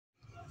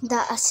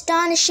The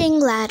Astonishing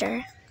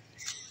Ladder.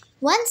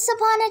 Once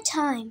upon a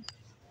time,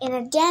 in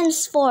a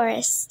dense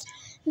forest,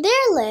 there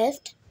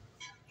lived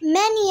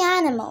many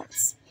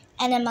animals,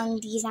 and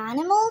among these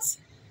animals,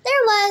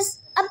 there was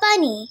a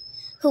bunny,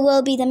 who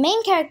will be the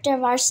main character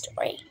of our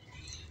story.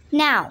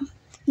 Now,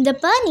 the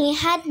bunny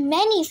had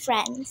many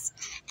friends,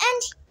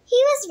 and he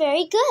was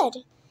very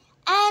good,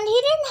 and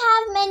he didn't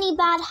have many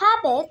bad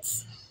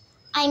habits.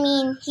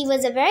 He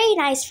was a very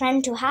nice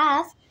friend to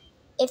have,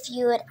 if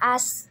you would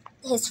ask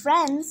his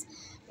friends,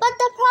 but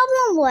the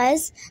problem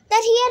was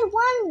that he had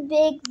one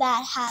big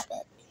bad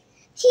habit.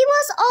 He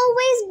was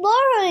always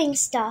borrowing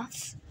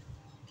stuff.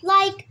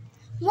 Like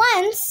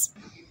once,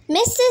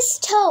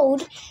 Mrs.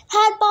 Toad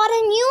had bought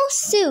a new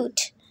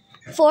suit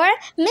for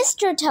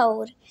Mr.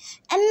 Toad,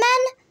 and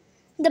then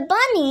the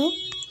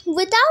bunny,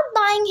 without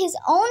buying his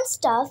own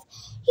stuff,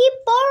 he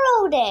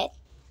borrowed it,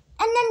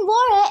 and then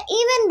wore it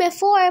even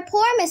before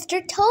poor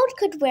Mr. Toad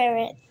could wear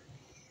it.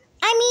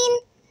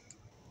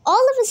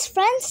 All of his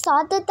friends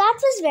thought that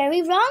was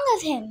very wrong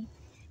of him.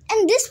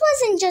 And this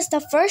wasn't just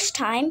the first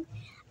time.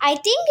 I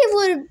think it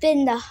would have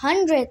been the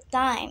 100th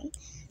time.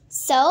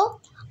 So,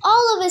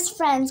 all of his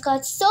friends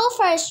got so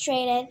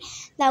frustrated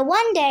that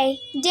one day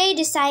they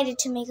decided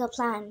to make a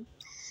plan.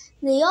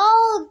 They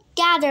all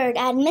gathered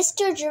at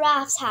Mr.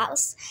 Giraffe's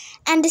house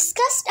and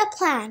discussed a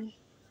plan.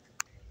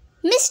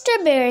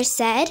 Mr. Bear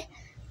said,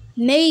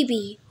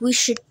 "Maybe we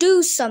should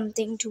do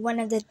something to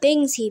one of the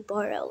things he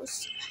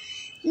borrows."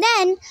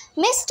 Then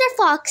Mr.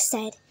 Fox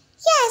said,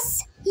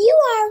 "Yes, you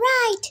are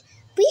right.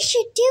 We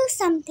should do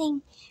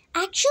something.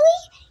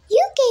 Actually,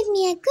 you gave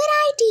me a good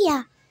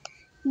idea."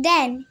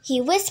 Then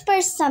he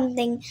whispers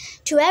something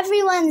to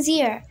everyone's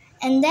ear,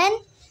 and then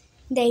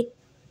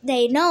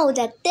they know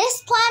that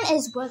this plan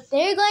is what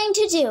they're going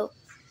to do.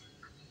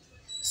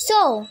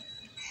 So,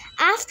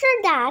 after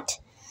that,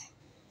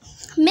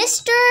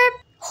 Mr.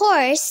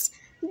 Horse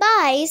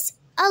buys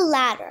a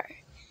ladder.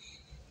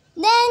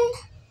 Then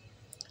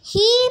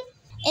he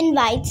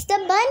invites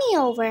the bunny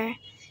over.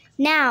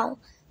 Now,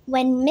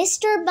 when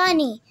Mr.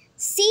 Bunny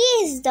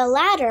sees the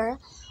ladder,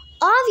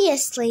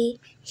 obviously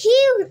he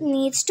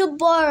needs to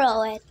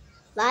borrow it.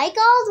 Like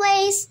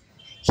always,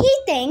 he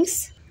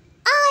thinks,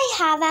 "I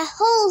have a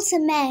hole to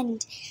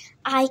mend.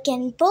 I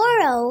can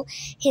borrow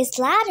his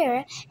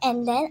ladder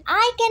and then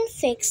I can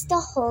fix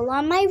the hole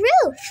on my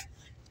roof."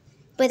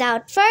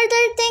 Without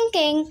further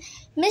thinking,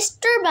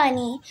 Mr.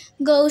 Bunny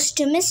goes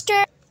to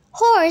Mr.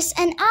 Horse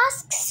and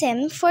asks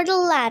him for the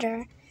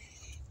ladder.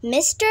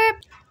 Mr.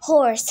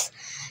 Horse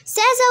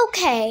says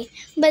okay,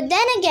 but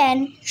then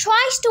again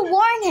tries to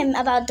warn him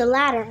about the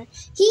ladder.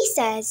 He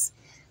says,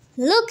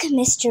 "Look,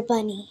 Mr.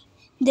 Bunny,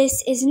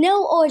 this is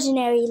no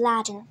ordinary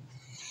ladder."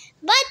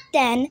 But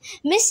then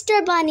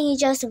Mr. Bunny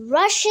just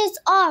rushes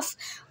off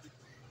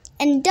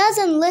and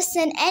doesn't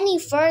listen any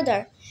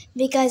further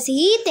because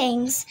he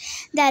thinks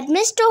that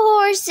Mr.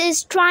 Horse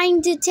is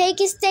trying to take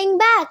his thing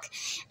back,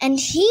 and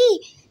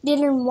he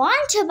didn't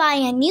want to buy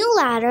a new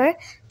ladder,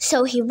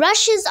 so he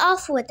rushes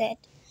off with it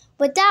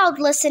without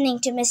listening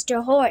to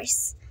Mr.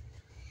 Horse.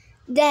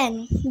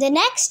 Then, the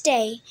next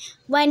day,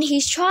 when he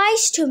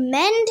tries to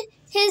mend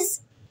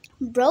his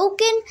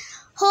broken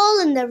hole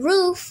in the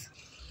roof,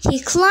 he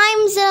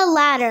climbs a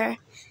ladder,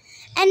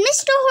 and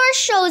Mr. Horse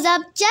shows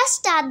up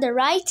just at the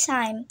right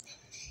time.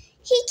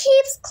 He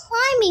keeps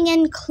climbing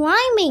and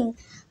climbing,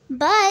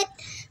 but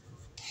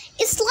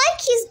it's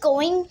like he's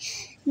going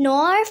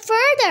no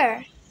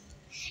further.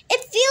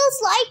 It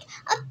feels like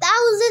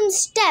 1,000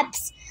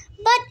 steps,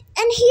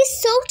 and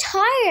he's so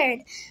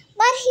tired,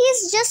 but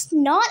he's just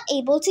not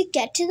able to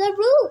get to the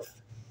roof.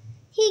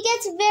 He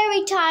gets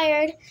very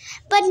tired,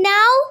 but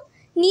now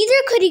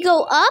neither could he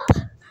go up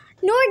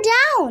nor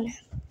down.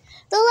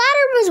 The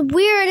ladder was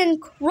weird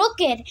and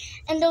crooked,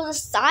 and though the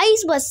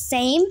size was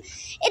same,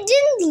 it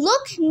didn't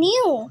look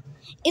new.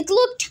 It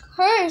looked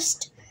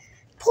cursed.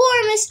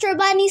 Poor Mr.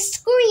 Bunny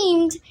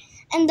screamed,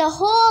 and the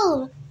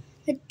whole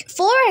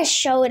forest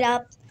showed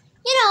up.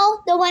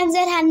 The ones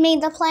that had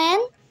made the plan.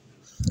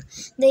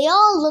 They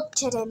all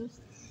looked at him,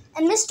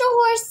 and Mr.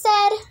 Horse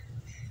said,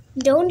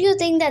 "Don't you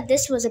think that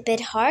this was a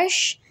bit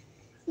harsh?"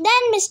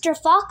 Then Mr.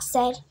 Fox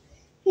said,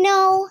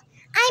 "No,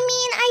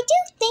 I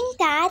do think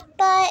that,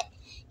 but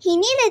he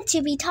needed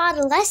to be taught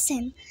a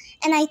lesson,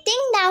 and I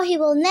think now he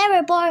will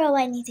never borrow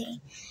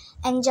anything."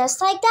 And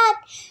just like that,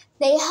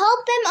 they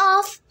help him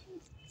off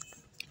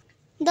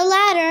the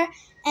ladder,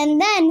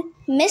 and then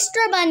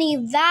Mr. Bunny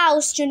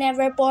vows to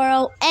never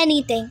borrow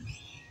anything.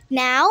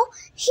 Now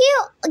he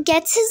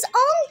gets his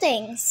own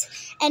things,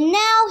 and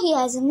now he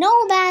has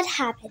no bad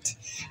habit,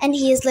 and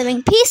he is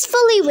living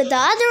peacefully with the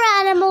other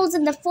animals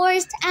in the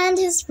forest and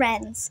his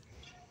friends.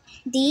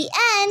 The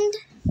end.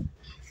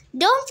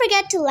 Don't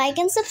forget to like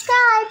and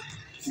subscribe.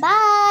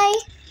 Bye.